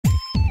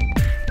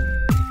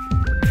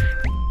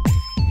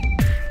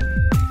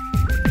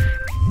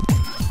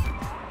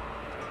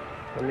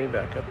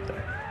back up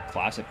there.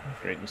 Classic.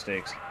 Great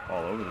mistakes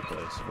all over the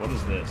place. What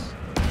is this?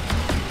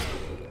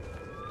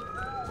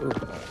 Ooh.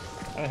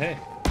 Oh, hey.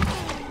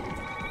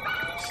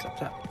 Stop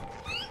that.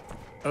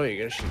 Oh, you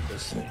gotta shoot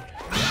this thing.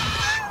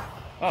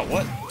 Oh,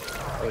 what?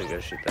 Oh, you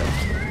gotta shoot that.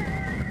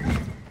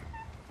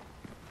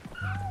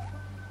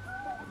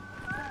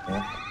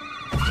 Oh,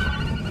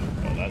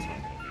 that's not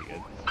gonna be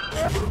good.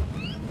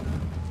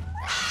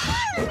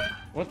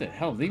 What the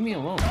hell? Leave me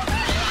alone.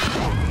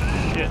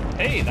 Shit.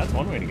 Hey, that's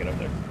one way to get up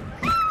there.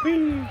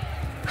 Whee!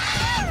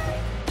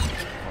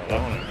 Oh, that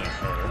one I can't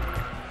hurt.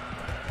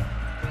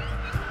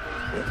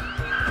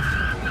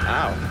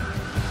 Ow.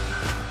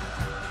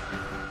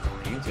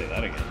 You can say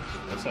that again.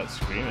 What's that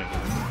screaming?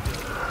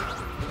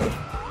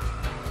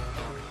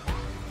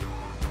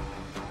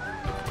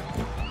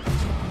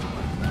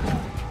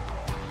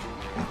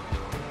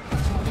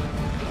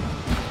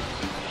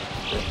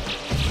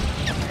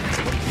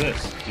 What's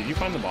this? Did you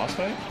find the boss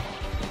fight?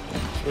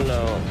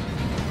 No.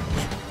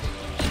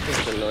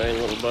 Just annoying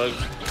little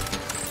bugs.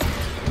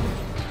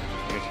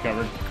 I got you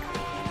covered.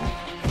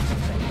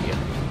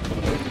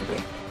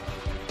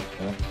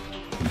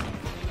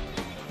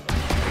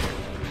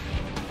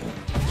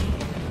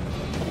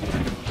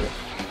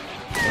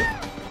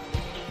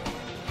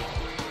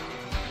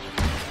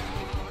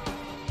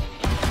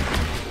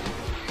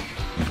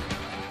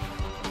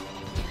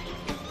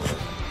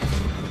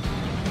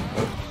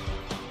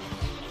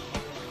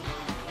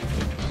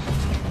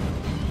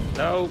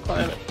 No,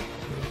 climb it.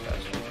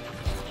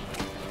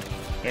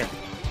 Here.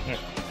 Here.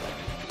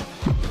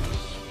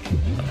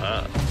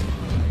 Uh-huh.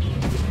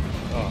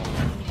 Oh.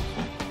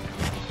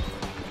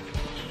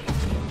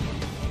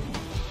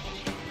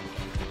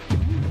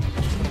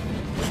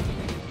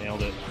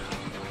 Nailed it.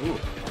 Ooh.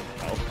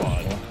 Health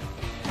pod.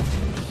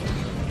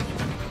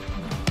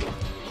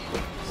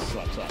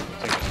 Slaps off.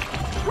 Take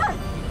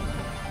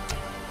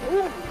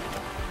it.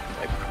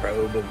 My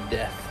probe of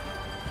death.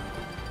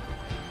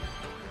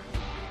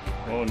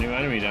 Oh, new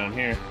enemy down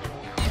here.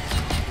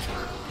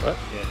 What?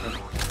 Yeah.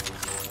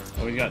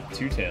 Oh, he's got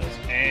two tails.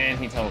 And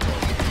he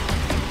teleports.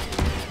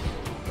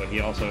 But he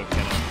also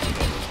cannot do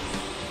this.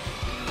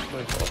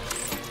 My fault.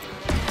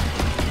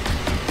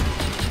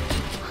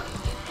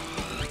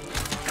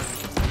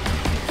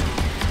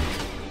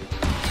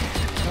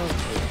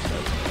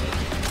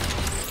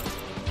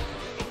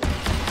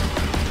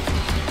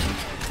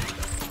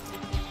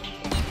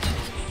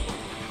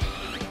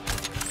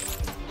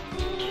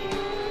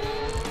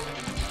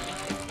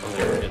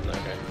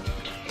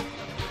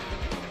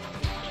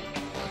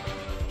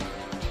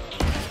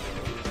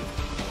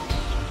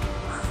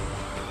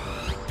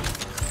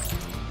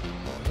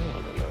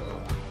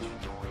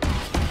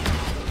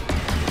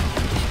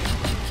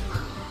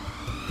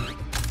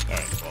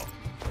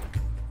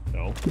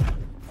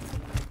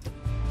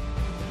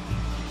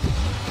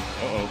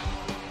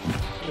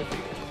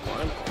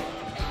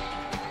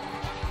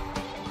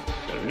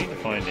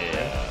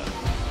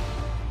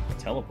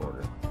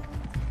 Teleporter.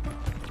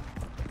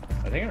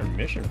 I think our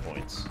mission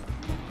points.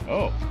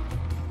 Oh,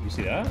 you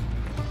see that?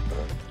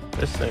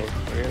 This thing.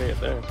 We're gonna get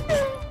there.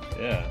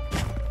 Yeah.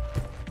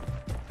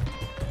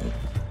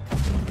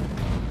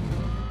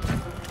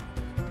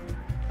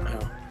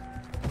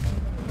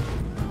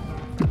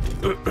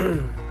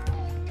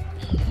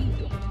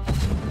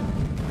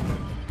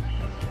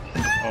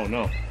 Oh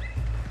no.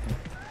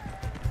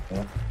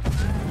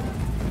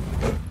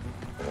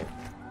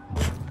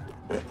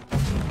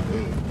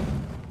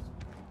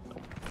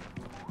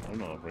 I don't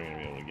know if we're gonna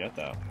be able to get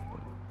that.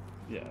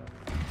 Yeah.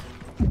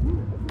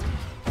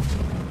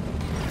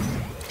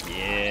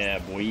 Yeah,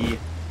 boy.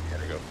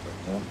 Gotta go for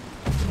it.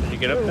 Did you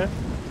get up there?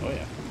 Oh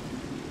yeah.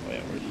 Oh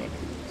yeah, we're fucking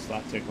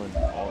slap tickling,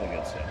 all the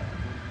good stuff.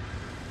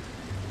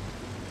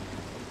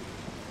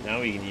 Now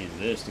we can use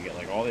this to get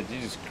like all the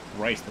Jesus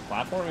Christ, the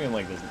platforming in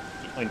like this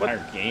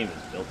entire game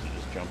is built to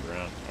just jump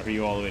around. Are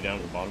you all the way down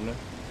to the bottom now?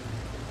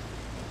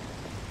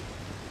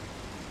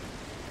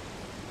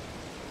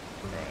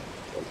 Alright.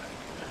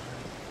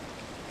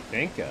 I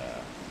think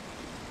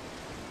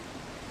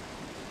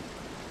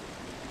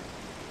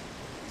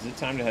is it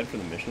time to head for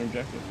the mission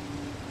objective?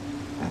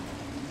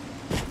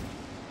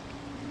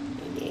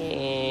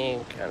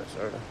 Yeah, kinda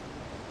sorta.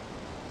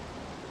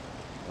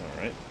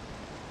 Alright.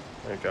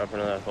 Gonna drop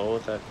into that hole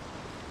with that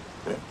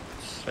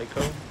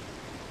psycho?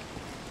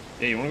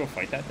 Yeah, you wanna go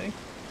fight that thing?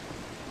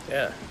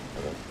 Yeah.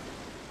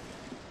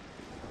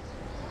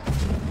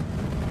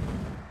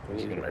 We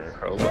It's need gonna my hurt.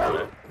 probe on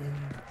it.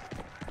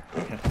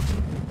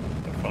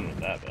 Have fun with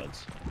that,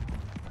 buds.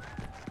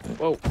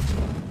 Whoa.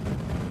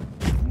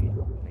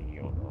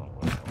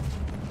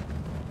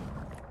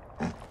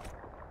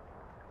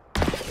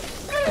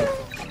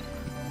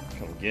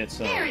 Come get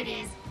some. There it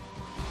is.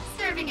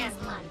 Serving as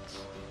lunch.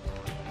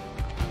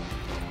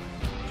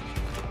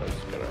 That's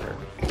gonna hurt.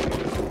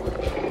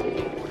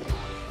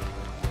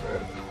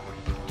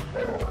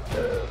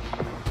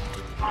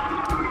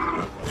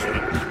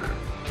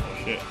 Oh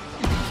shit.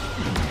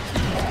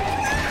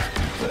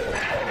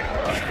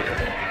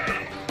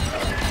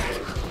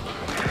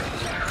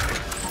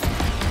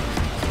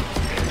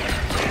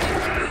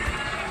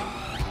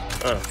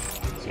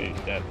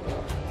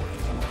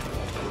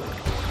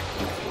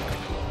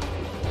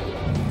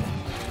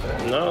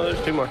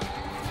 2 more.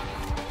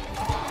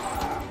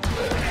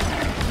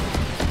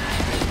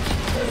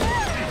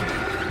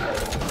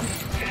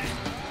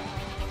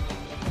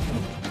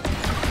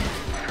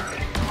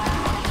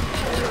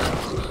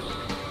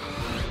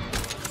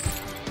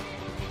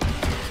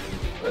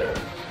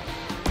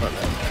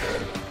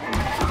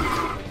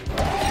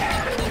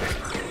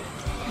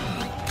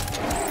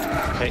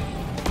 Hey.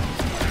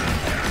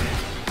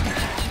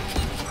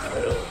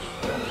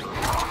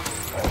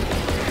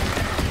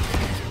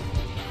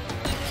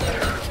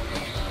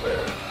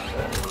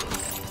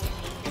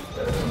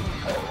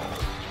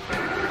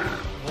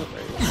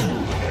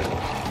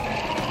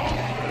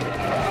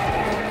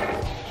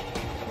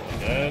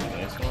 Dead.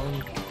 Nice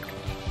one.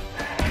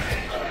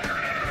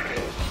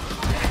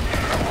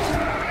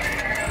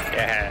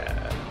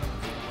 Yeah.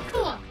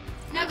 Cool.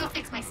 Now go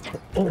fix my stuff.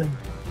 Oh,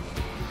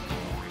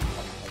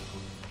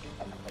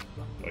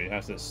 you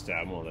have to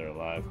stab them while they're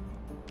alive.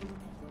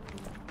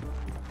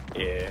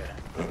 Yeah.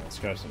 Let's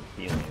grab some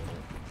healing.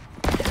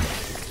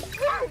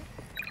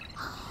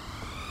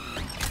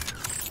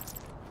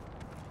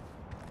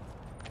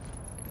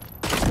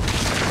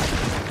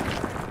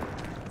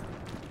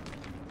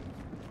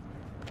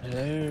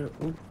 Hello.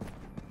 Ooh.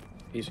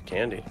 Piece of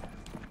candy.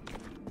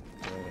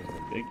 There's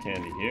a big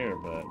candy here,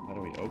 but how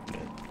do we open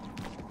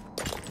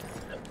it?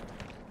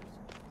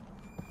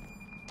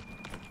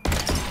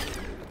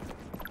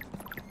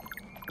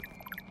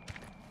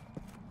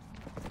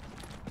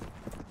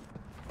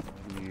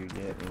 How do you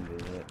get into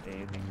the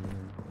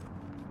alien?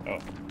 Oh,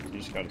 you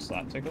just got a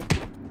slap tickle?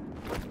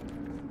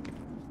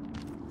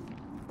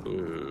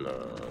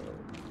 No.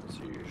 It's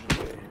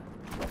usually.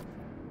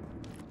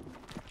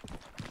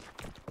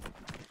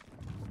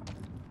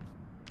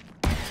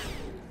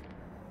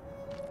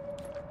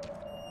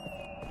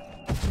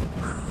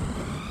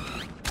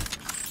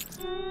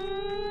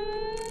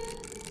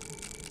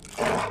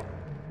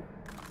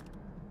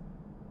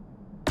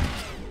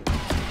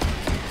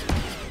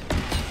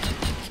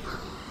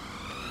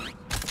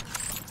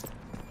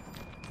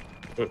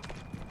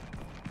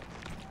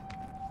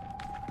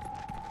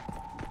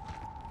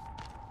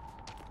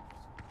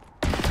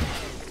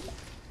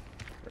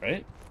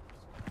 Right?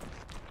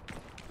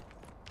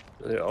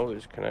 They're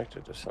always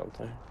connected to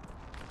something.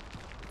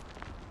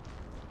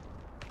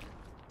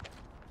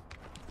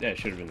 Yeah, it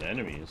should have been the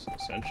enemies,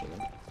 essentially.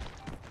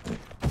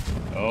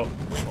 Oh,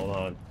 hold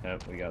on.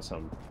 Hemp, we got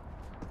some.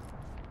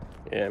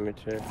 Yeah, me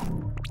too.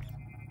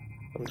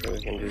 I'm sure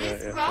we can do that.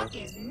 This Yeah. rock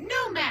is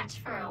no match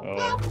for a Oh,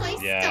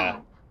 well-placed yeah.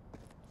 stone.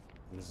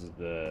 This is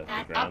the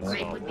That ground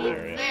upgrade salt would be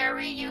area.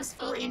 very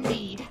useful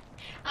indeed.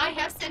 I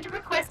have sent a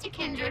request to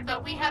Kindred,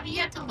 but we have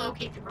yet to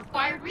locate the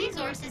required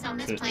resources on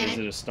this Is planet.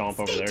 it a stomp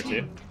over Stay there, too?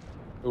 tuned.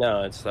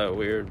 No, it's that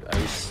weird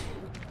ice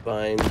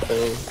vine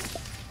thing.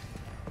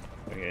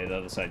 Okay, the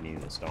other side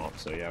needs a stomp,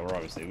 so yeah,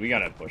 we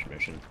got a push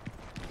mission.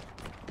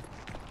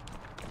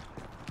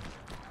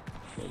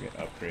 We'll get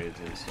upgrades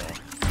and stuff.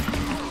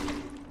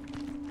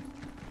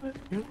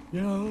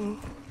 Yeah.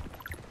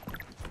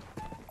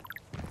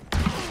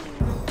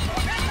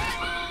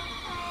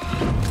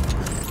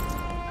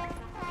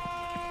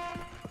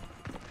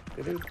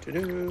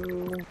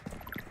 Do-do-do-do.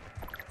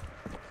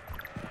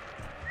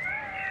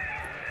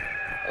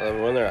 I love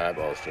when their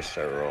eyeballs just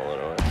start rolling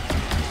away.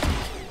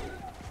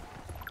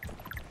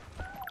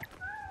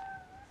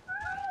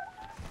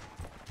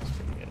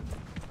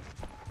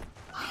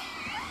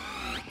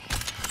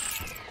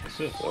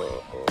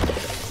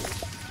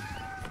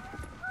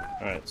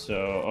 Alright, so,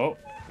 oh,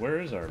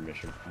 where is our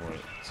mission point?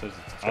 It says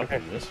it's up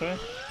and this way?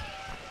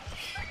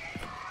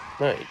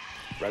 No, you're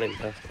running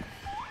past it.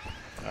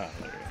 Ah,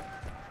 there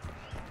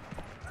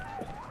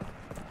we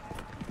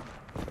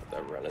go.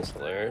 That run is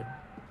hilarious.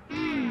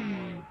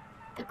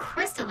 The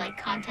crystallite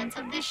contents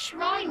of this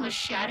shrine was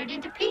shattered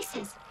into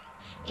pieces.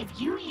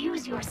 If you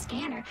use your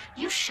scanner,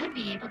 you should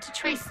be able to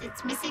trace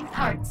its missing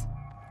parts.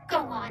 Go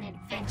on,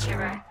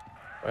 adventurer.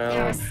 There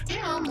are Well,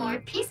 still more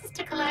pieces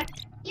to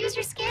collect. Use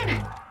your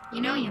scanner.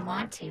 You know you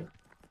want to.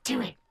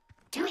 Do it.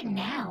 Do it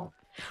now.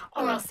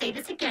 Or I'll say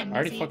this again I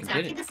already using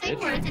fucking did exactly it, the same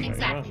bitch. words and There you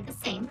exactly go. the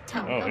same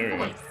tone Oh, here of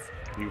we go. voice.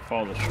 You can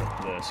follow the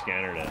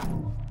scanner to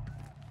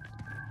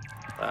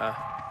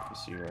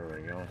see where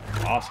we're going.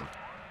 Awesome.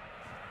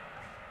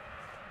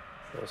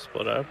 we'll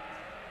split up.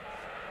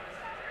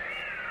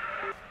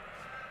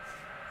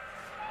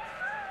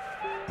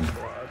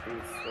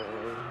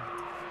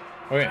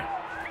 Okay.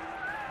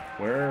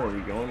 Where are we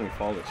going when we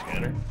follow the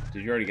scanner?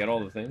 Did you already get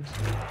all the things?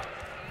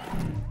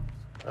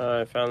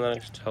 I found the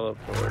next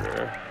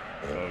teleporter.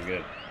 Oh,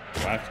 good.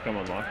 Do I have to come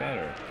unlock that,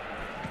 or?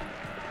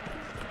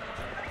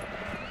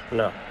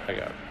 No, I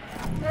got it.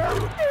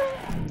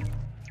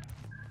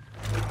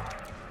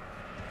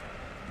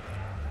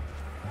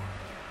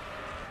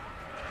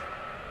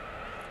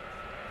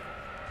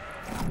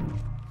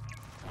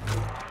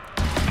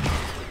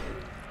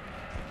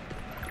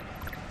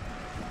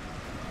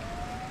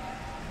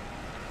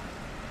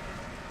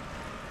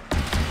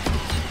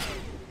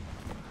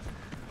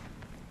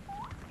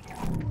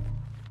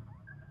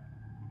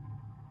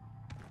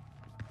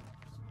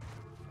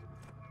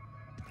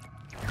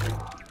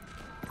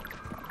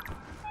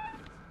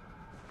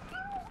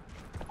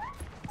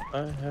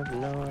 I have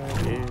no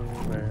idea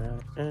where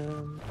I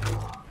am.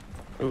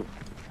 Ooh.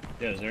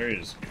 Yeah, this area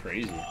is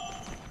crazy.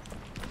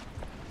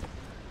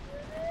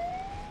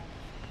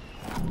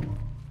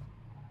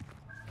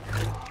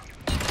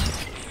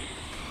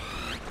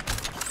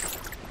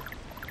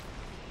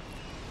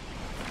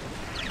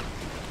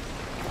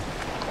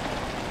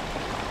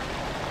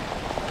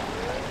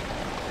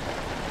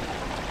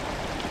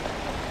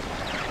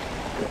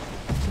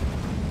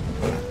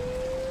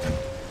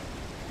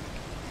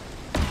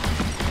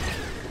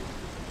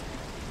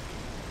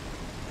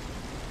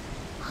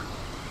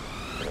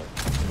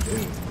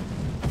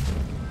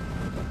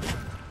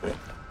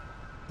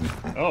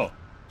 Oh,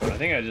 I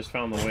think I just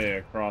found the way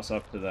across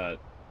up to that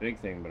big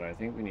thing, but I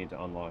think we need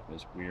to unlock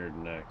this weird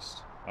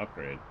next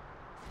upgrade.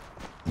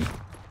 Yeah,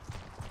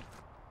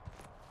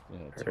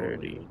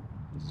 totally.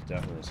 This is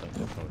definitely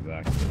something coming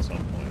back to at some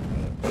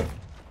point,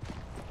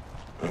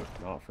 but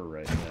not for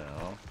right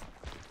now.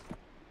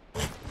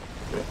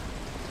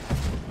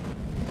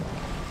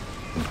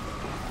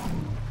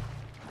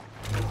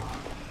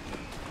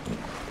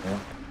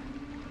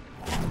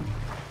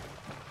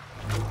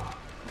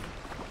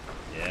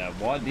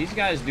 What? These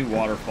guys do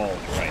waterfalls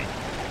right.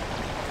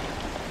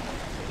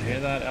 You hear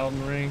that,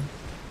 Elden Ring?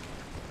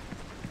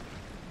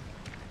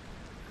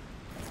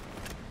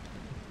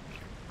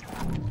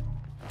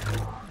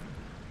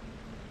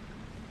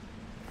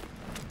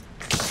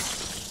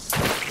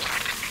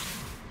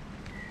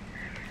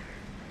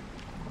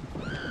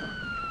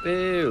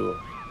 Ew.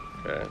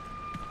 Okay.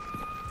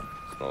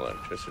 It's an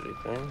electricity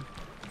thing.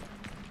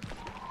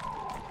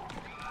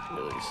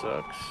 Really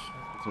sucks.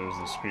 There's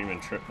the screaming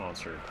Trip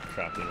monster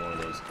trapped in one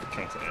of those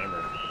chunks of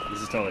amber.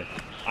 This is totally...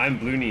 I'm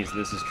Blue Knees,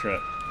 this is Trip.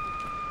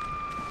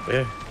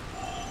 Yeah.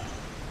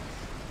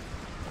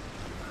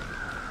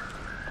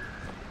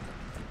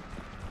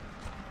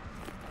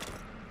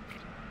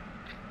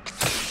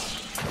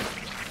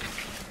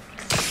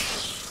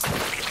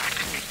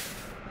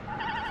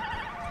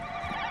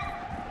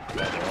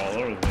 Yeah, they're all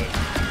over the place.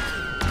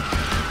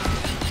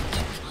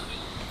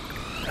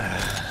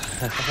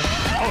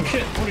 Oh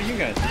shit, what are you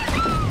guys?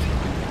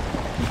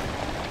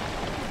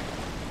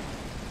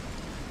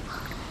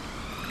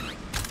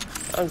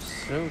 I'm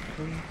so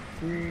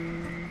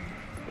confused.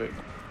 Wait.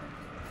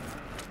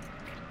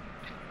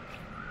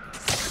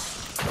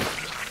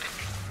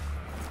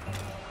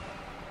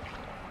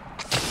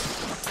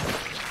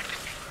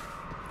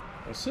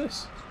 What's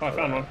this? Oh, I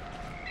found one.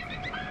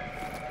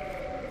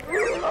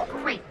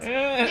 Great.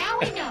 Now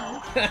we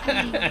know.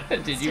 I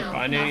mean, did you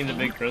find any of the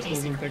big crystals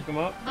basically. and pick them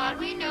up? But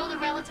we know the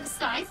relative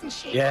size and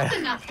shape Yeah. of the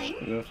nothing.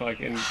 The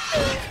fucking...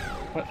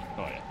 What?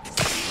 Oh yeah.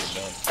 You're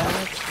done.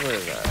 That's where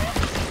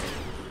that.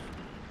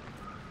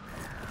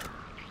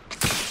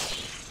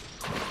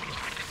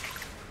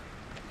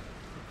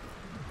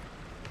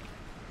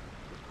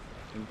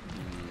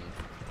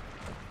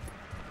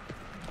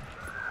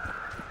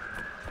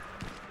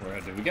 Where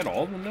did we get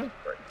all of them now?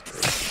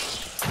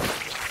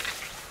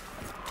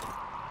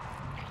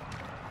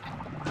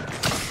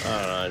 I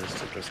don't know, I just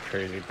took this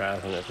crazy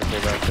path and it took me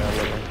back down to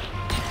the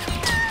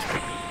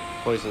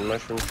poison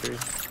mushroom tree.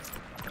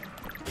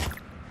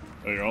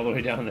 Oh, you're all the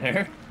way down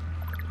there?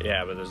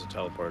 Yeah, but there's a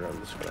teleporter. I'm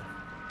just gonna.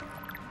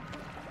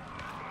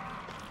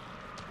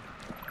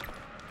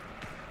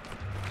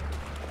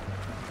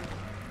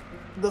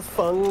 The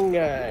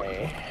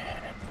fungi.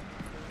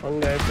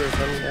 Fungi for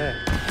fungi.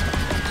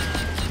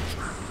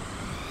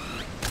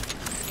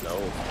 No.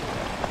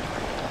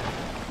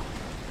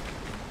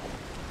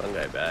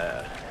 Fungi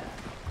bad.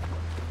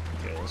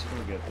 Okay, let's go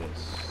get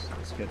this.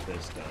 Let's get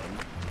this done.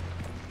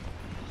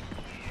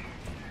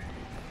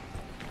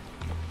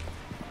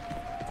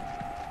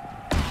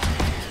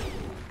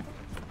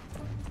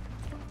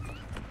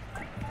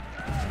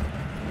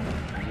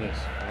 What's this?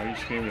 Why are you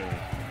screaming at me?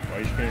 Why are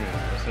you screaming at me?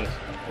 What's this?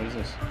 What is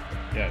this?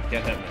 Yeah,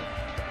 get Hempman.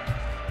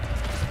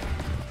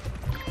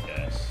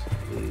 Yes.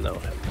 No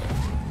Hempman.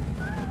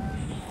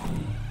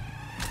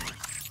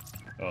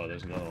 Oh,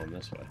 there's another one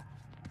this way.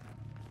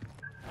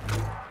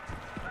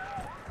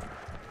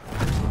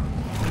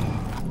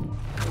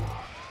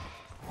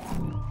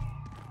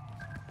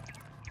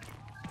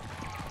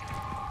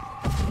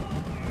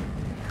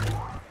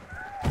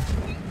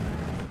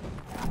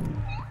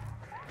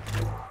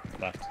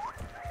 Left.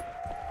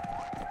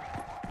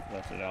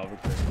 Left at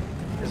Albuquerque.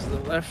 Is the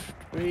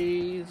left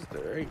way? Is the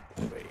right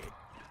way?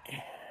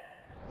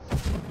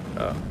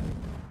 Oh.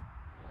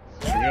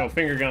 Here we go,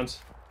 finger guns.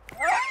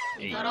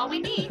 We got all we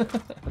need.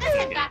 Let's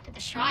head back to the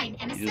shrine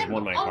and You just assemble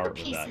won my all the heart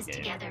with that pieces game.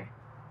 together.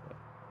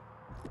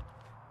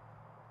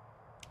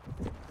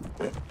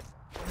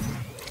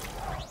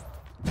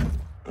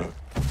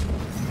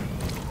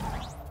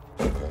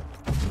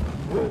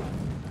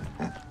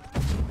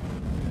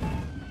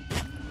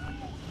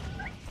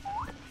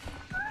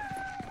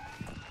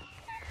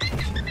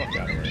 Fuck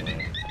out of here,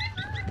 man.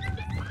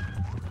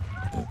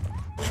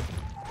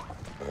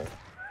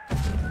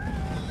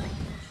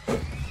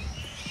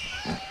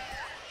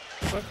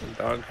 Fucking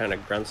dog kind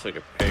of grunts like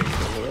a pig,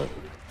 doesn't it?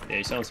 Yeah,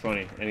 he sounds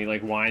funny, and he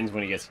like whines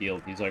when he gets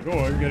healed. He's like, "Oh,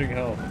 I'm getting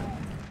help."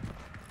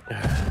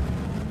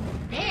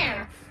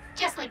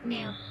 like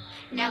new.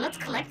 Now let's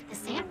collect the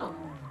sample.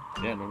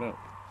 Yeah, no doubt.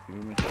 Give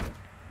me my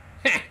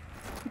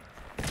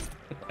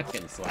I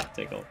can slap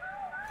tickle.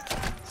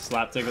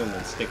 Slap tickle and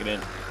then stick it in.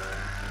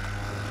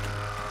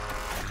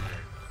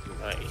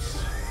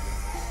 Nice.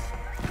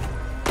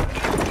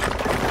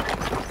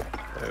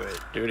 Wait,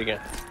 do it again.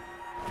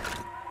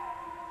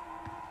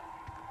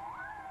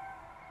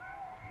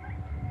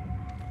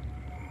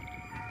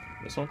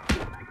 This one?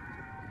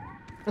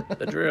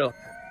 The drill.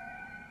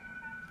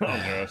 Oh,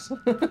 gross. Oh,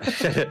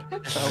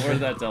 where's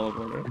that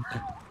teleporter?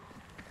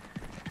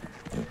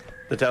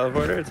 The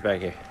teleporter? It's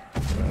back here.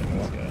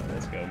 Alright,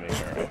 let's go make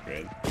our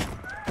upgrade.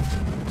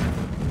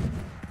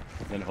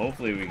 Then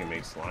hopefully we can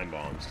make slime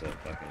bombs to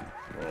fucking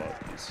blow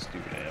up these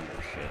stupid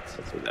amber shits.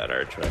 Let's do that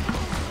archway.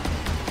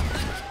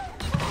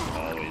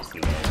 Always do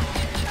that.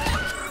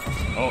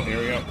 Oh, here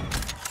we go.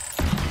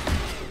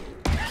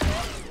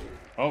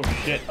 Oh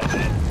shit.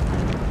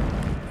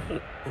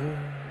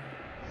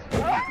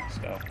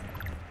 Stuff.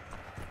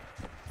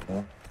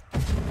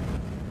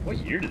 What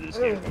year did this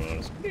game come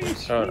out?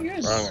 Oh, no,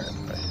 wrong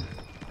archway.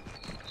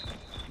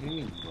 What do you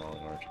mean wrong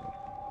archway?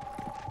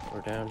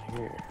 We're down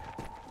here.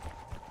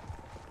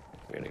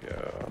 We're gonna go.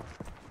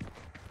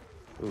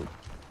 Ooh,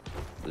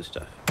 blue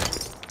stuff.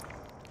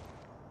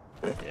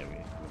 Yeah, we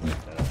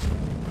like that.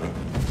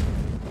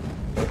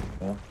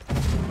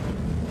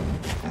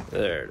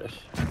 There it is.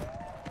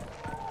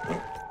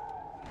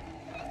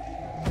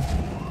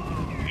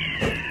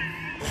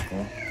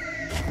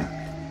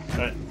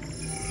 Alright.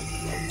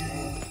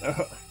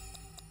 Oh.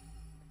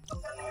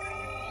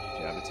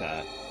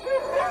 Jabba-tat.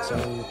 It's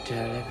on the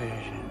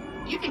television.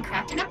 You can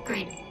craft an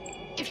upgrade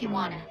if you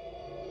wanna.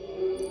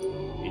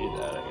 You did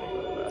that, I'm gonna go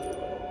to the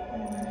bathroom.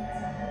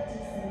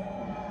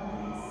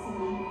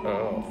 Oh.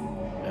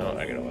 No, I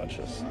gotta watch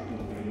this.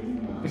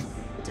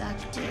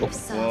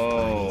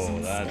 Whoa,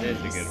 that is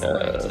a good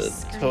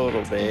one.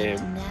 Total babe.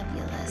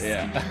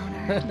 Yeah.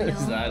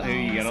 Is that who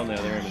you get on the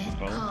other end of the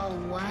phone?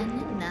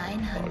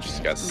 Oh, she's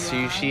got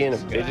sushi and a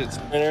fidget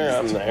spinner.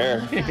 I'm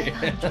there.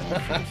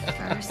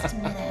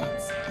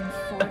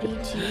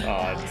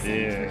 Oh,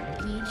 dude.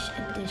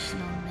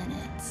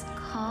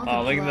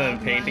 Oh, look at the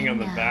painting on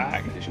the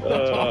back.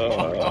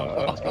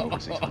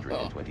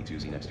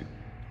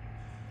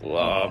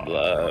 Love,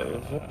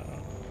 love.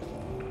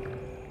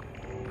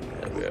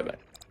 I'll be right back.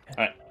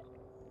 Alright.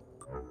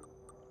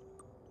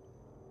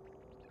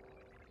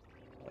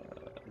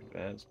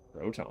 Advanced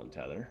proton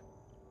tether.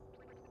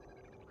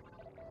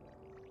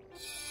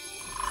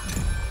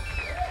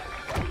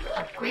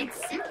 Upgrade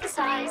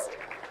synthesized.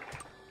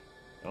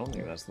 I don't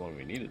think that's the one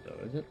we needed, though,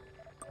 is it?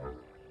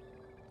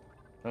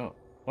 Oh,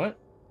 what?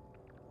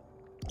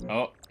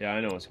 Oh, yeah,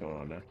 I know what's going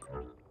on now.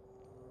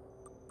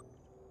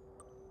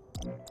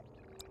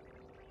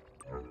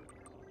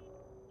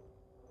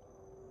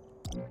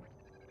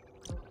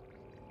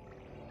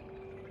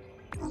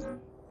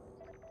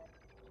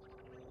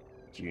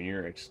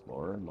 Junior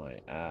Explorer, my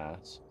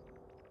ass.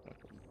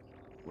 Fucking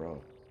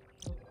bro.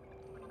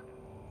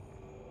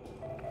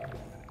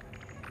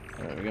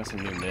 Alright, we got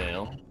some new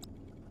mail.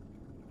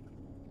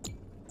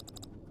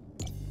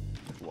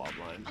 Wob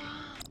line.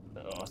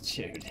 Oh,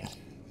 dude.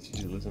 Did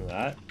you listen to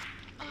that?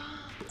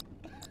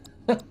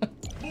 Oh,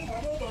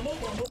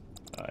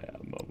 yeah,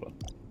 MOBA.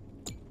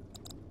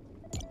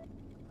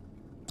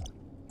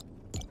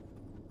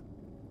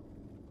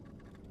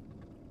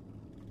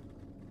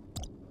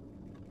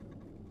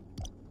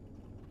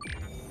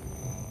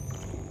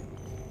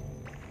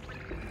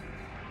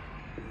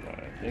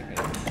 I think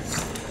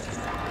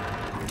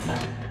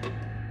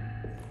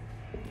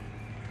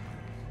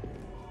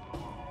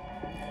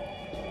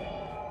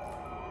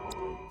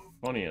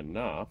funny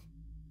enough,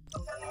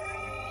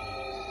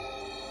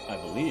 I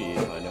believe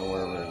I know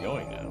where we're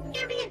going now.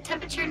 Ambient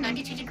temperature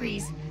 92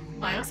 degrees.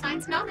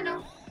 Biosigns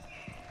nominal.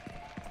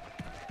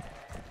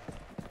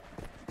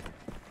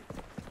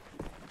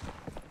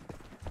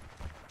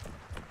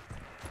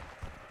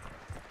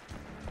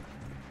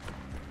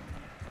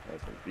 I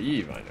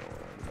believe I know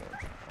where I'm going.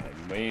 I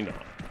may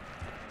not.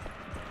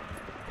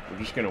 We're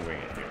just gonna wing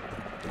it here.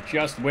 We're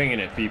just winging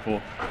it,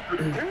 people.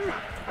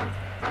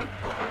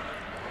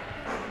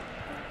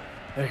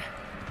 Hey.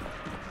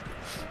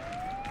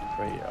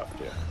 Where are you off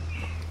to?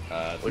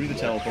 Through the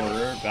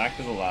teleporter, back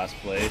to the last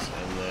place,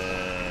 and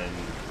then...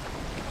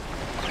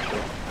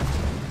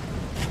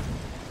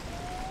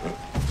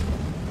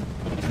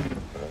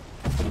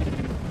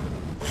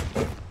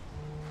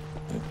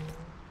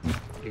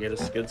 You get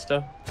us good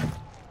stuff?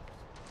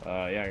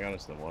 Yeah, I got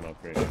us the one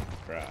upgrade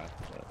craft,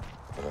 but...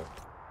 I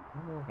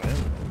don't know if I am.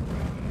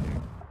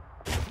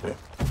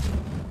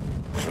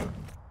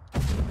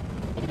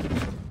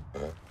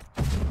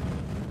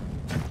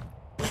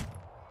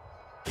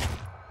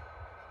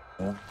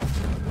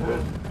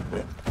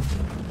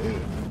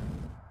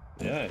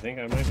 Yeah, I think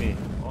I might be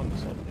on to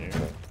something here.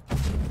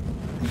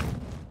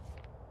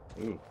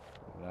 Ooh,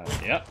 look at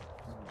that. Yep.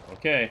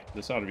 Okay,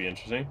 this ought to be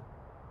interesting.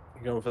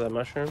 You going for that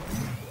mushroom?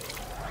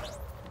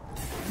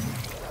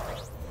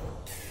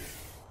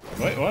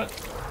 Wait, what?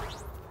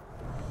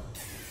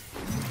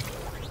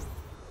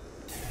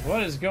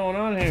 What is going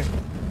on here?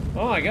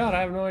 Oh my god,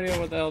 I have no idea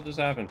what the hell just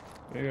happened.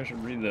 Maybe I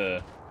should read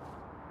the...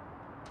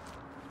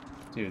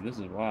 Dude, this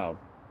is wild.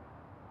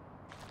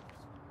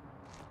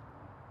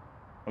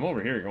 I'm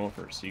over here going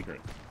for a secret.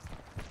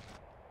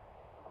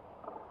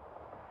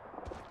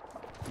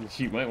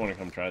 You might want to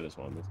come try this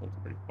one. This one's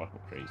pretty fucking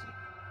crazy.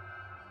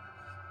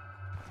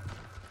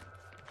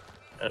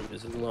 I'm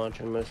just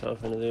launching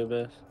myself into the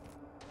abyss.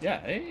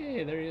 Yeah,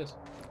 hey, there he is.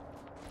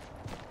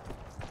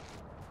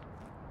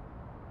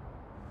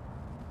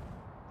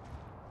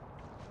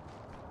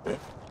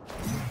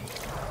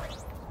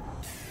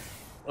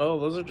 Oh,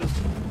 those are just...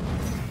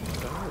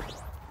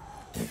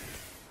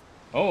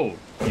 Oh,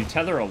 you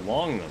tether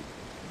along them.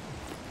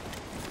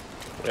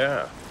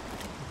 Yeah.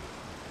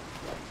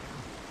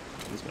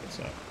 This might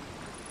suck.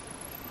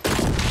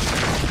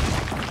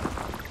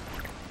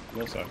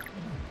 No suck.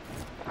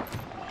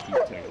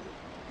 Keep taking.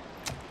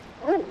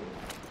 Oh,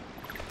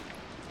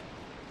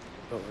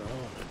 what I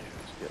want to do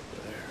is get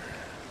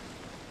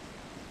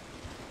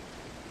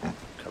there.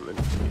 Coming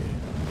to you.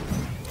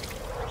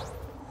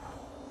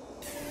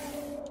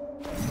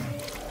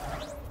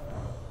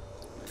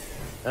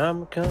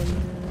 I'm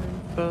coming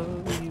for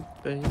you,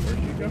 baby.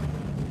 Where'd you go?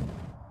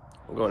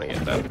 I'm going to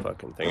get that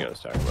fucking thing I was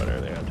talking about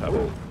earlier on top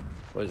of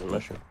poison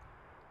mushroom.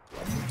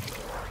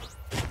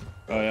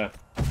 Oh yeah.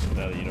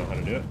 Now that you know how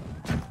to do it.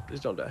 Please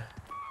don't die.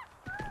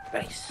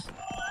 Nice.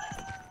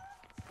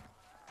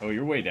 Oh,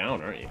 you're way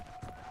down, aren't you?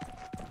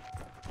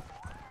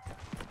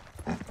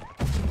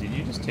 Did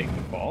you just take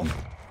the fall?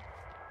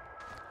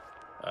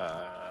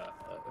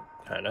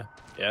 Kinda.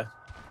 Yeah.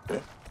 How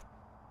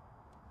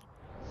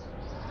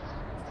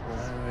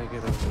do I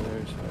get over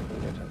there so I can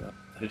get to that?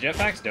 The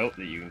jetpack's dope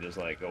that you can just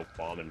like go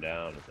bombing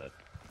down with that.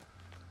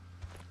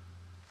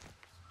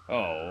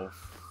 Oh,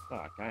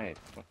 fuck!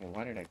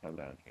 Why did I come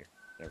down here?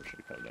 Never should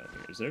have come down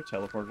here. Is there a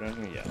teleporter down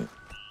here? Yeah.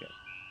 Okay.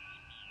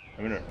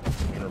 I'm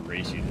gonna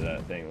race you to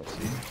that thing. Let's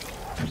see.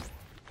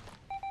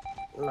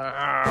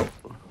 No.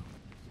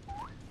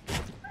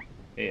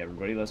 Hey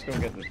everybody, let's go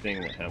get the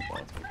thing that Hemp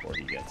wants before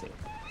he gets it.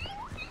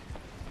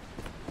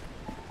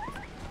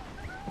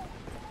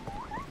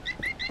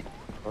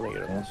 I want to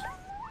get this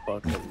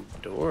fucking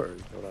door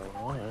is what I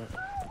want.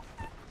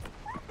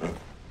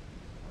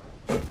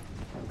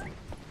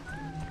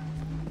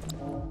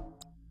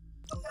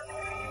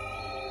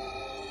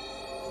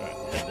 Alright,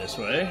 head this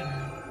way.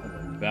 And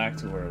then back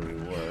to where we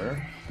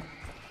were.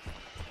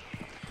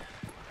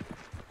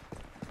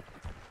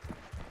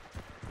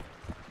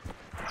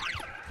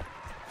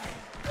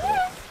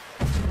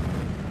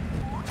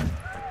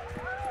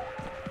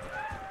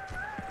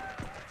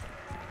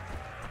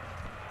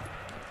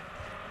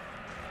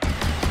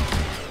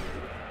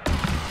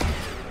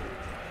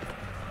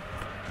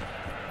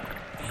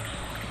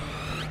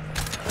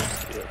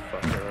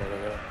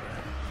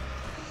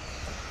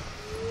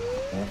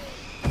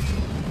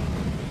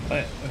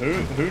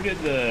 Who did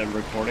the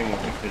recording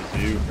with the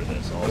kazoo for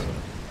this also?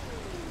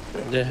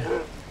 Yeah.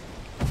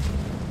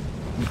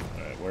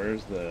 Alright,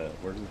 where's the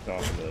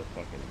top of the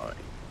fucking...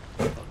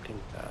 Fucking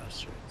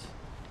bastards.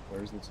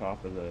 Where's the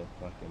top of the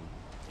fucking...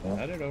 Is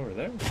that it over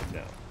there?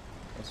 No.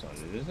 That's not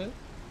it, is it?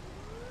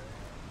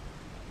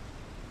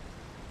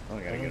 Oh,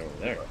 I gotta get over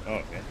there. Oh,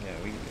 okay.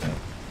 Yeah, we can do that.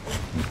 I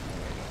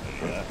don't know how to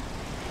do that.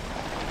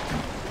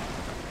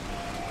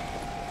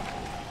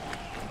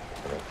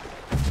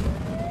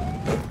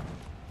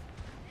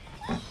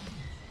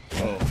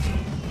 Oh.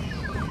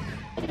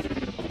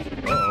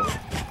 Uh-oh.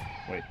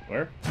 Wait,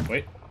 where?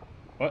 Wait.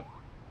 What?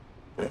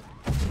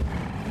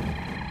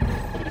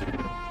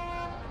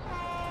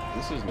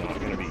 This is not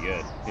gonna be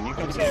good. Can you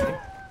come save me?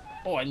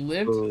 Oh, I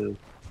lived? Dude,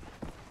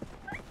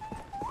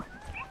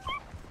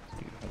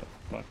 how the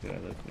fuck did I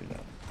live through that?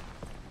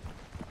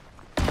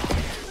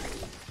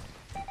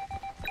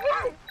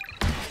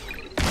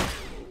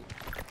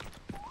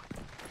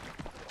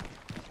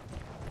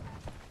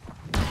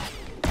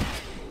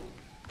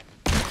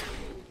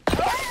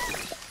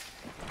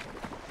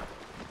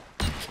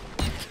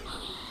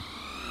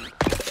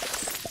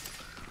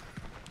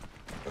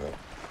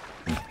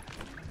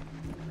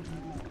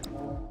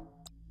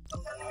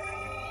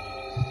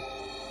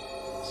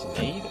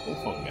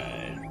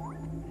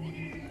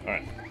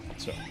 Alright,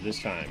 so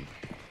this time,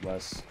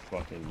 less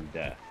fucking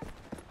death.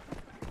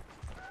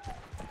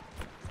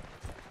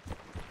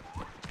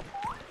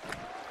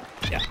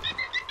 Yeah.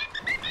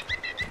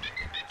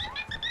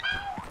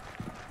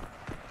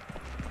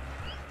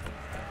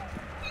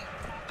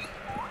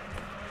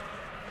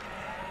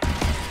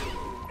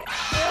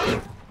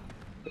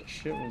 What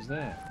shit was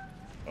that?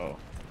 Oh,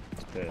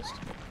 it's pissed.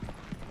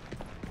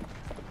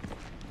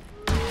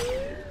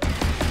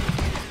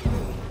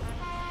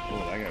 Oh,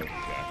 that guy was a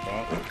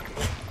jackpot.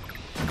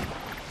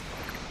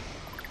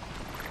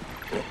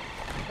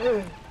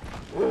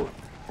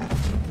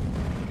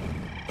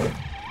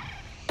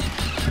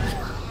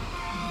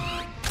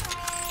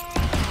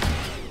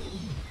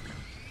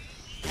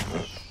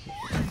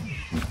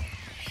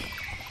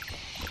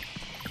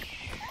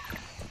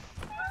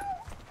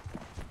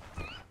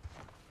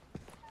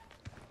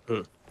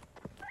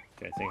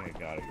 Okay, I think I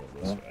gotta go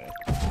this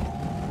way.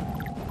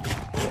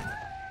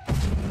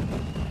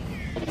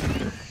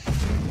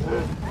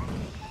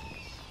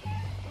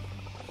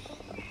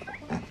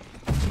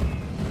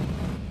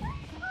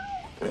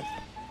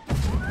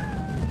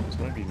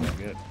 Hempii, not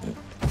good.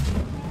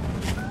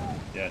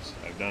 Yes,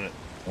 I've done it.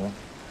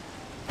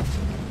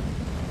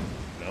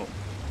 Nope,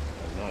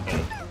 I've not done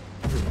it.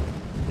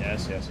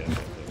 Yes, yes, yes, yes,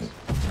 yes.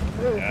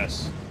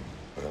 Yes.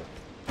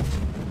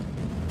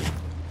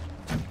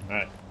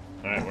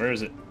 Alright, where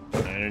is it?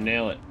 I'm gonna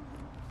nail it.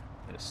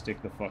 I'm gonna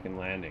stick the fucking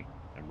landing.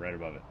 I'm right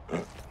above it.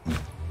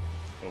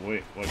 Oh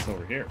wait, what's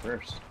over here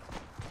first?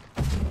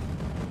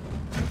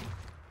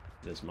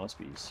 This must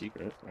be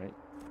secret, right?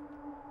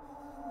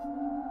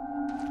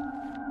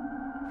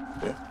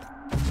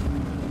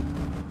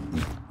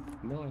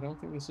 No, I don't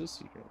think this is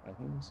secret. I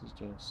think this is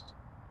just...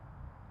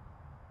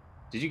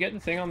 Did you get the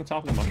thing on the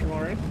top of the mushroom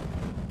already?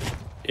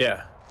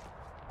 Yeah.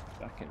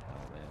 Fucking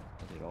hell, man.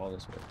 I did all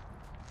this work.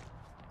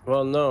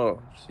 Well,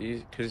 no.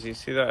 See, because you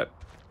see that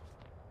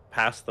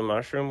past the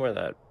mushroom where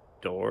that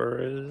door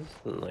is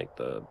and like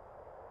the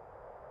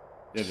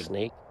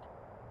snake?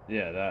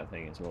 Yeah, that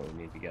thing is what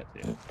we need to get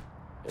to.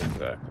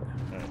 Exactly.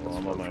 Alright, well,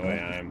 I'm on my way.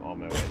 I'm on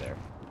my way there.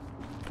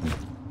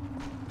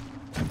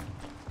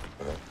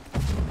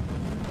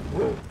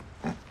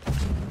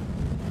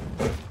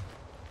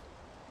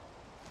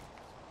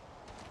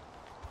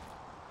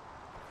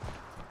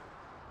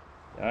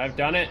 I've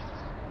done it.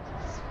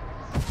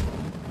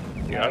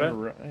 You got it?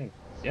 Right.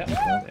 Yeah,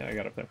 I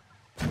got it there.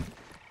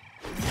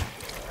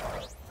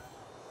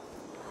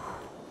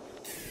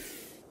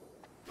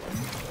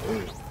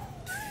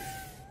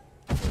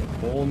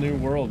 Whole new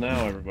world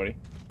now, everybody.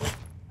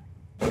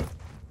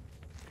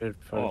 Good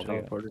fun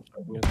teleporter.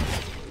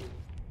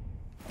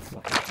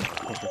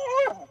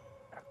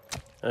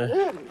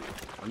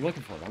 I'm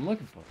looking for it. I'm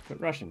looking for it.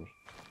 Quit rushing me.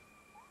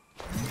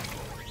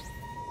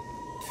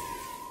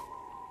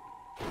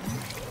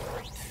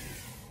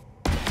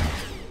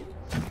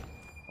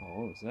 Oh,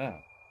 what was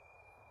that?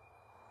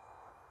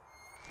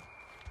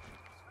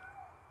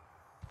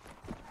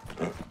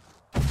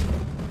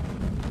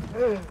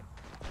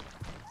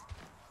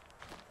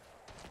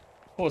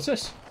 Oh, what's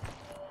this?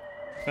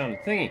 Found a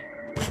thingy.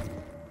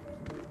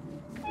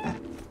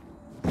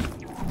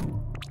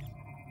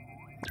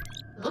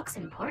 Looks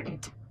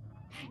important.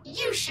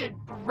 You should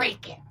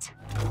break it.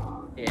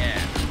 Yeah.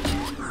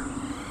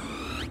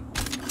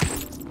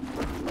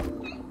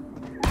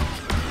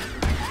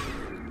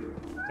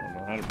 Don't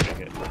know how to break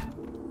it.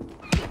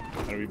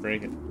 How do we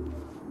break it?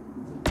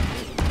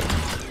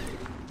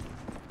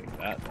 Take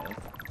that, man.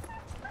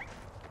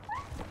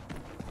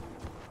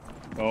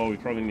 Oh, we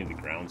probably need the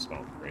ground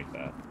stomp to break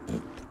that.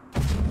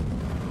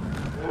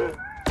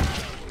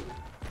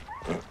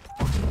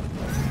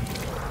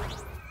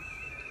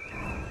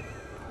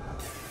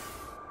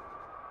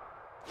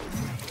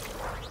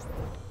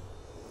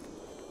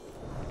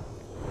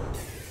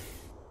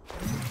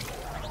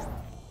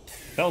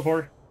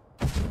 Teleport.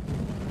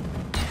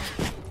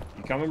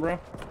 You coming, bro?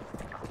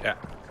 Yeah.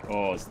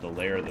 Oh, it's the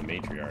lair of the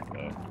matriarch,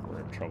 though. We're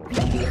in trouble.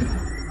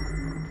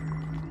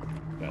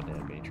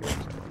 Goddamn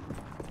matriarch.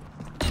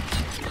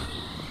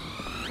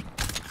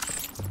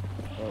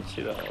 I don't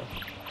see that one.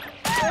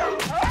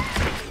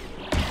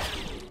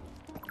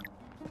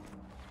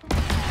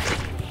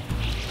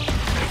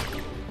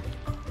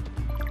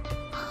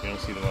 You don't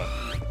see the what?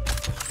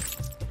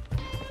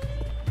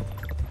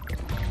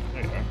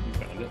 There you are. You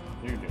found it.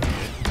 You're doing it.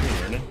 You're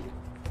learning.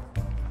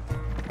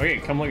 Okay,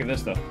 come look at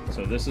this, though.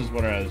 So this is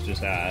what I was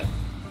just at.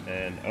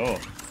 And, oh.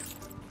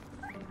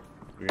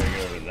 We gotta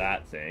go over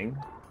that thing.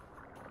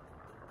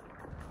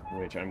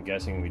 Which I'm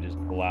guessing we just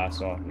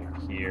blast off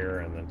of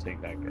here and then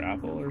take that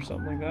grapple or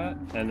something like that.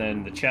 And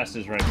then the chest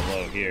is right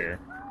below here.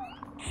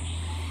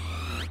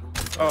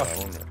 Oh, I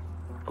wonder.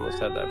 almost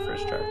had that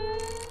first try.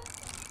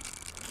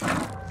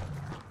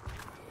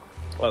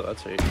 Well,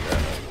 that's how you do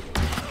that.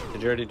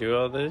 Did you already do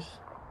all this?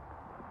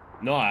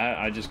 No,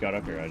 I just got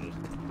up here. I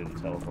just did the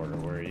teleporter.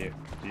 Where are you?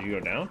 Did you go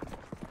down?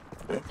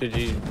 Did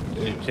you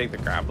take the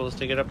grapples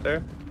to get up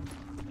there?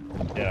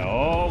 Yeah,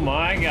 oh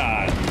my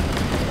god.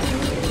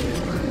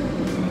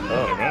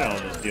 Oh, Alright, I'll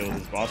just deal with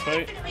this boss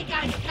fight. Definitely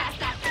gotta get past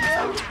that thing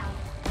somehow.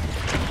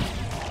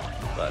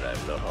 but I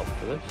have no help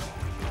for this.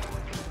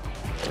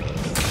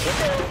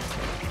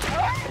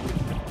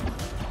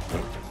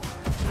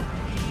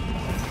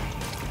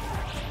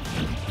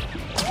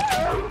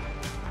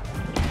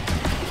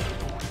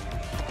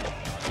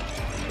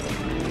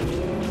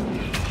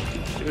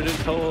 Shoot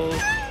his holes.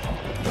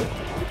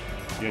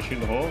 You gotta shoot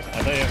the holes? I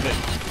thought you have to...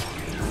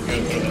 You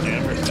gotta throw the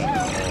hammer stuff in the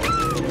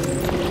hole.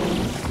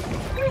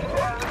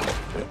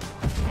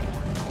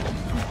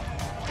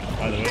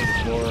 By the way, the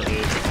floor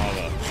is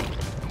lava.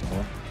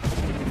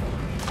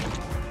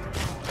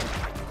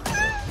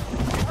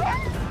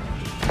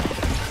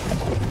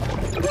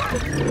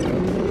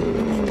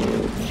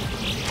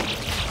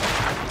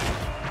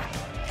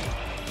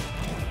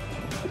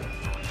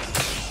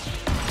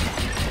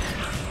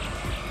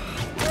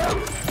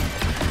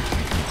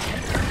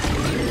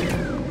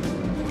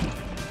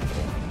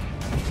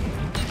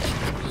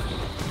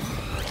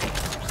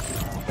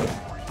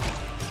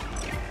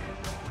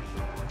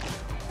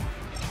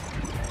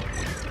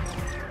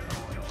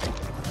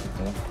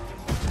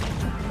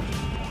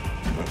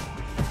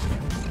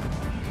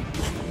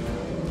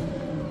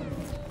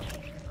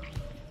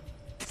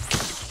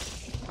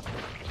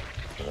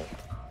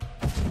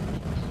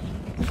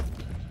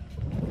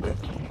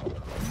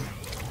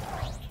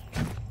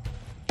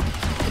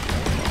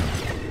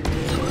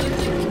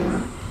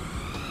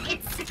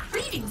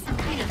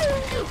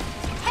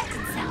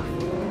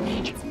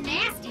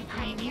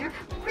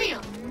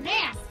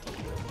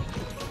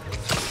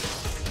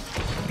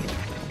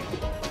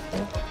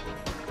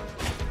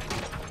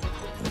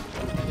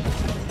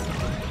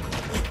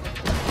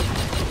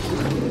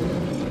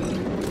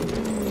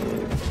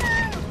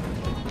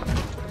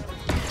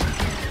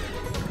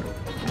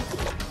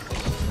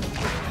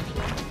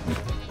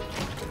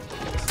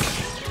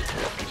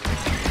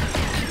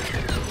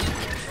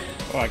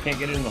 I can't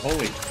get it in the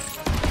holy.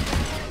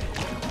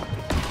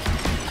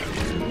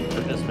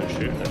 I've just been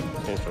shooting it.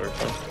 Seems to work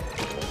fine.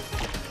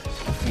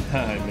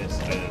 I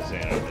missed. I was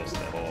saying I missed the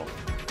hole.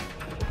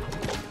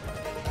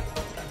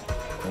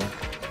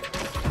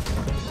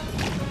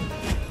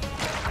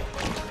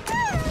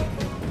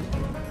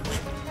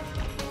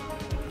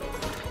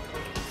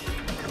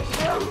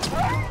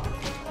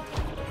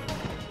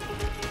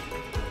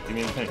 Give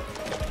me the thing.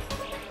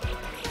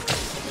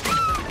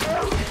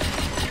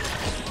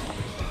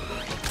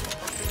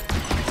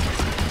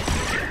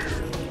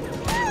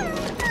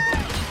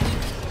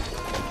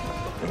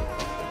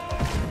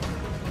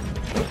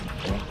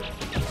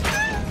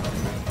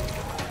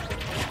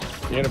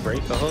 You gonna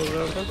break the hose out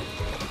of them?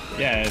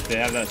 Yeah, if they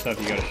have that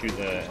stuff, you gotta shoot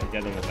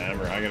get them with the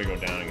amber. I gotta go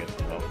down and get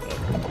some help.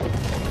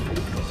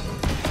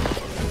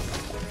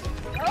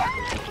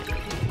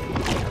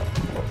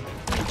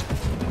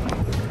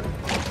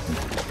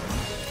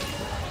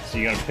 So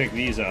you gotta pick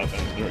these up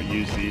and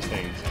use these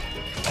things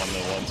on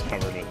the ones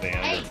covered with the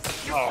amber. Hey,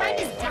 your friend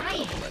is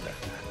dying.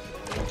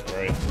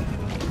 Right.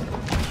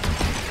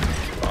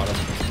 Bottom.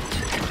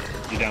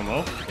 You down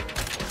low?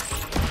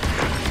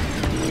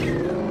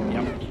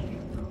 Yep.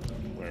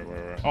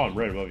 Where? Oh, I'm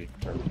right above you.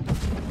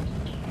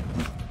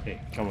 Hey,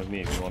 come with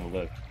me if you want to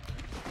live.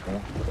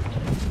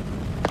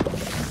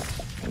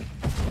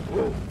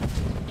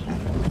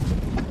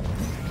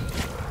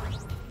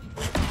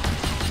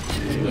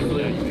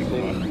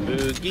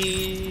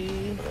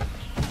 Boogie.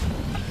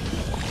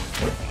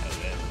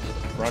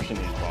 Rushing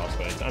these boss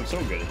fights. I'm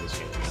so good at this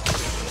game.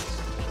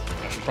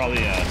 I should probably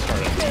start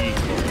a league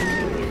for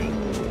it.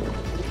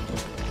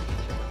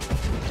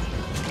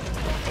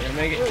 I'm gonna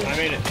make it. I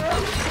made it.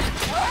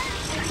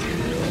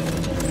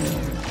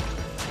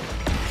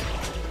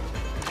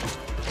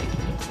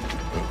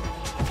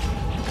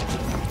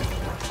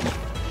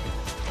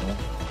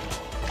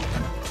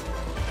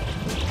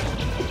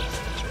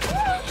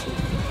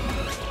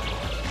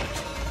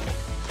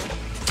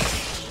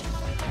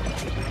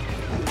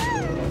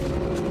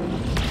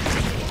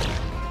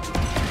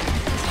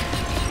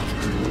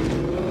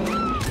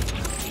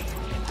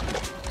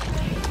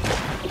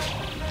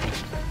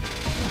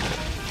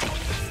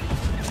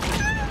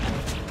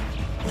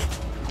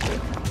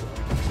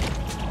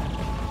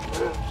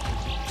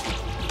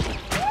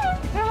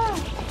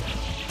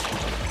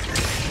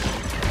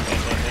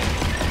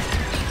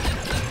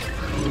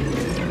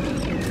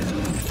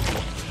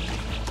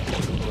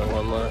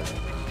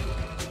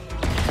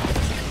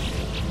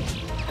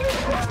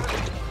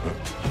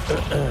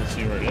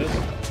 See where it is?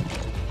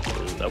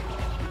 Nope.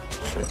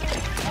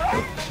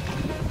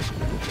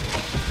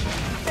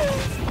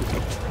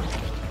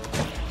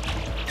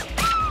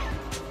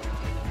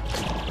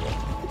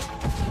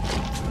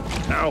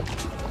 Ow.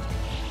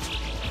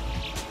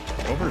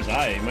 Go for his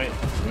eye. You might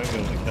be able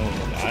to kill him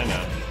with the eye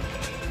now.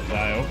 Is the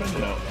eye open? No.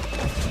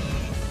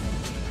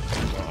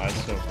 No, eye's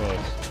so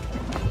close.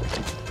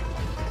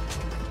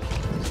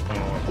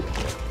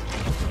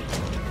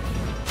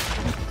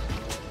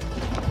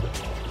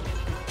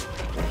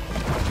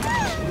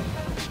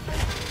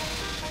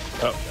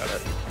 Oh, got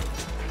it.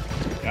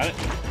 Got it?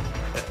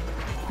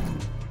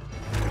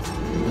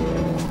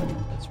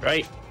 That's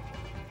right.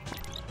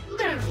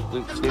 Literally,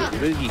 Loop, the snoop, mother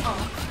boogie. of all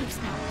Loop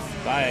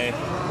Snoops. Bye.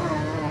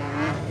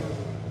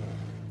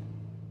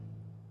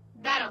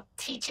 That'll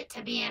teach it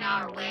to be in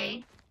our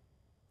way.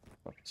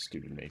 Fucking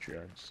stupid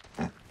matriarchs.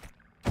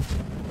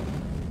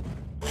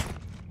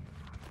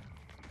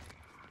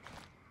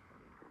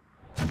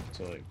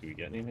 So, like, do we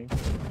get anything?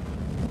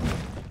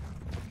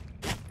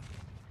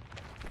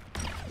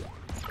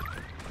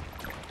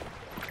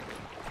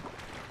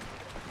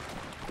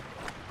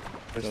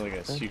 Is that like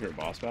a secret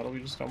boss battle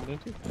we just stumbled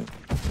into?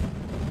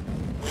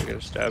 You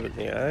gonna stab it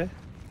in the eye?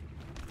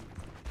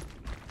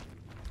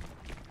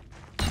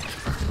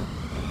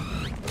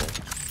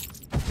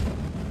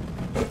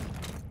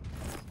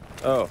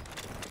 Oh.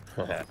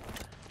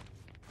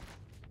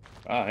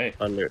 Ah, hey.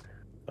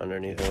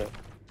 Underneath it.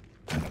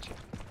 Gotcha.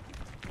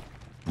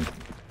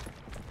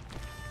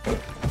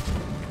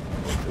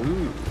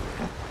 Ooh.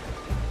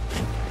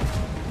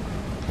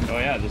 Oh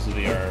yeah, this is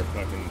our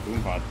fucking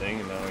boom pod thing,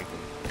 and now we can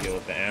deal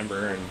with the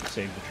amber and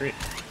save the tree.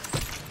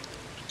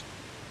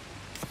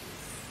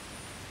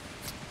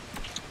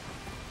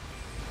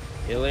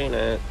 Killing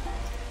it.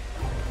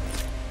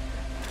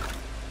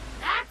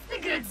 That's the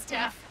good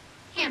stuff.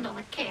 Handle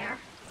with care.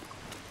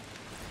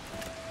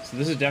 So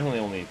this is definitely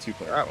only a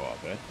 2-player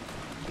co-op, eh?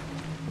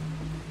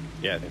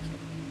 Yeah, I think so.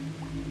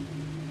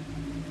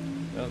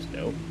 That was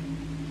dope.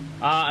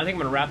 I think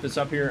I'm gonna wrap this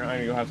up here. I'm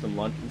gonna go have some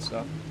lunch and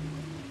stuff.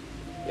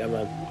 Yeah,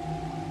 man.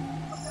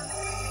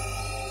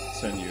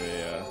 Send you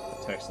a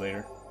text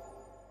later.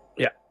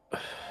 Yeah.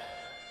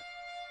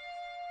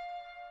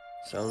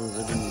 Sounds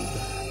good.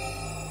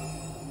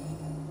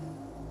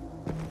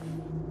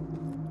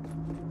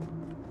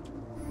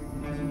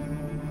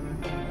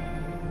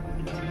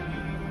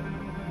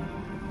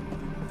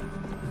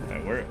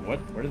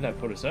 Where did that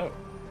put us out?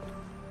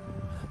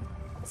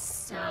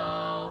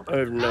 So, So, I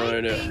have no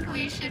idea. I think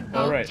we should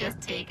both right. just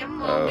take a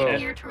moment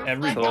here to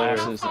reflect on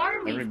how far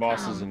Every we've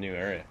boss come. is a new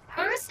area.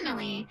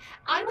 Personally,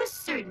 I was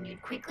certain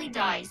you'd quickly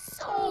die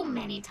so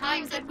many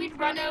times that we'd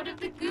run out of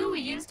the goo we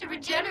used to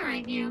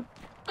regenerate you.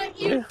 But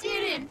you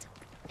didn't.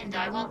 And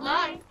I won't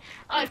lie,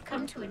 I've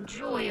come to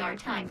enjoy our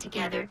time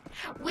together,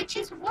 which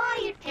is why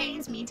it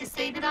pains me to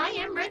say that I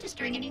am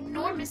registering an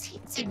enormous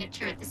heat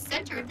signature at the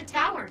center of the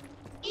tower.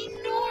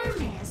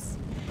 Enormous!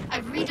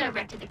 I've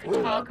redirected the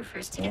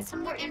cartographers to get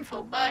some more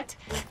info, but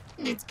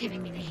it's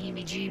giving me the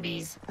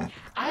heebie-jeebies.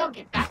 I'll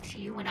get back to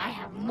you when I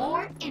have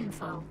more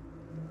info.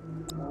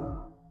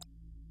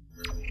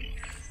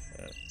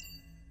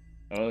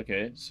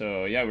 Okay,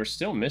 so yeah, we're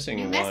still missing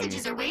New one.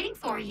 messages are waiting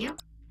for you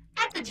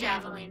at the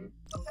Javelin.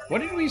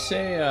 What did we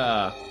say,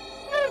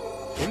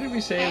 what did we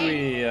say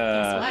Hey,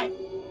 guess what?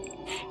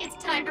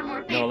 It's time for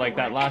more paperwork. No, like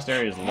that last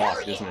area is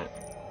locked, isn't it?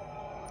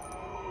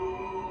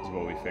 Is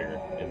what we figured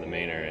in the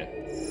main area.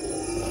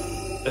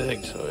 I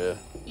think so,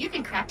 yeah. You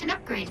can craft an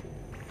upgrade,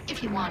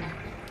 if you want it.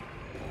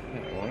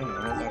 Yeah, I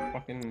want that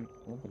fucking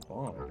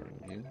bomb,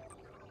 dude.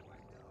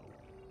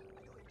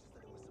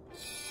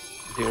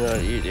 Do not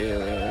eat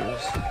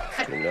aliens.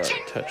 Do not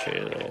touch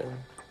aliens.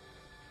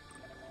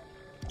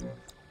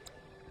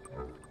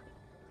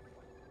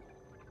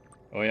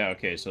 Oh yeah,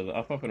 okay, so the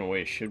up and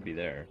away should be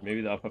there.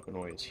 Maybe the up and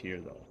away is here,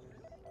 though.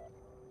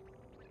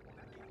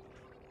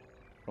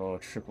 Oh,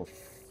 triple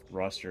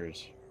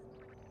thrusters.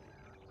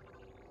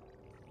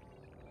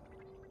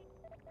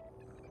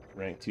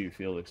 Rank 2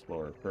 Field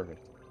Explorer,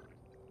 perfect.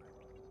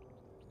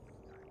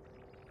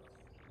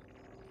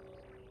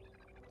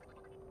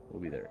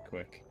 We'll be there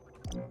quick.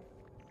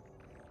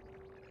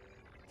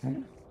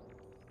 Nearly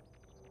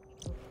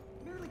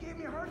gave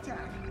me a heart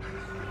attack.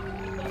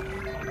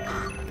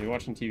 Are you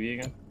watching TV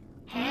again?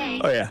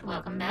 Hey, Oh, yeah.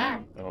 welcome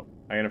back. Oh,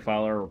 I'm gonna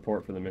file our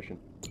report for the mission.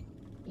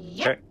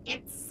 Yep, Okay.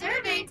 it's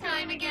survey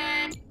time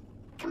again.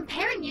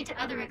 Comparing you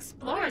to other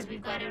explorers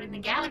we've got out in the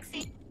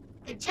galaxy,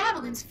 the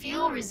Javelin's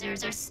fuel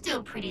reserves are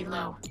still pretty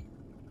low.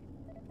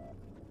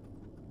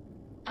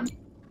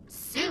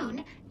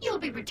 Soon, you'll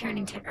be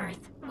returning to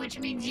Earth, which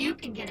means you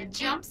can get a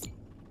jump.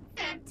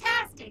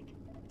 Fantastic!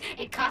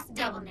 It costs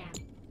double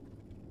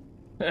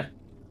now.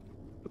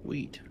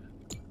 Wheat.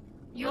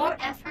 Your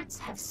efforts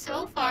have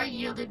so far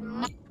yielded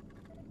much.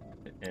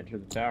 Enter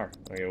the tower.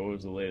 Okay, what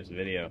was the latest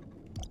video?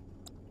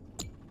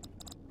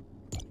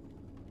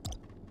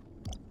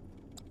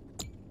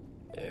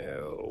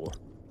 Ew.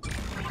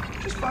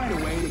 Just find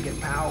a way to get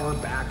power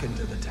back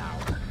into the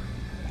tower.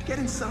 Get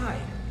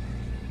inside.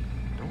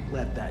 Don't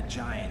let that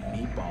giant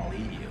meatball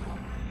eat you.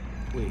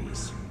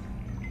 Please.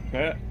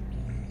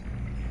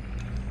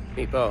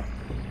 Meatball.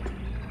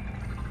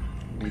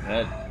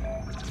 Meathead.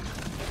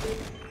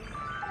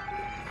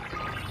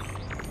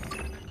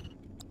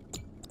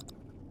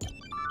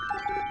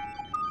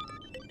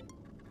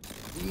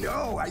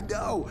 No, I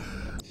know.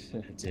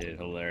 Dude,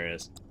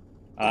 hilarious.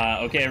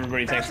 Okay,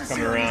 everybody, thanks for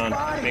coming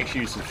around. Make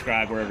sure you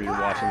subscribe wherever you're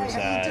watching this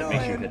at.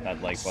 Make sure you hit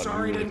that like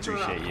button. We really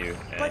appreciate you.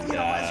 But And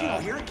as you know,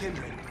 here at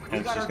Kindred,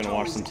 I'm just gonna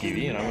watch some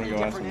TV, and I'm gonna go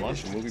have some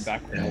lunch, and we'll be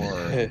back for more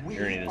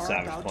Journey to the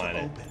Savage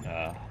Planet.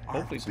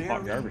 Hopefully some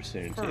hot garbage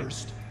soon, too.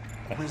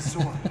 It's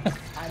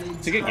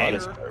a good game.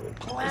 It's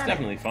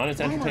definitely fun.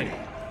 It's entertaining.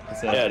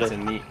 It's a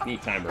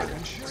neat time burger.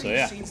 So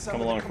yeah,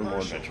 come along for more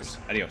adventures.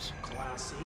 Adios.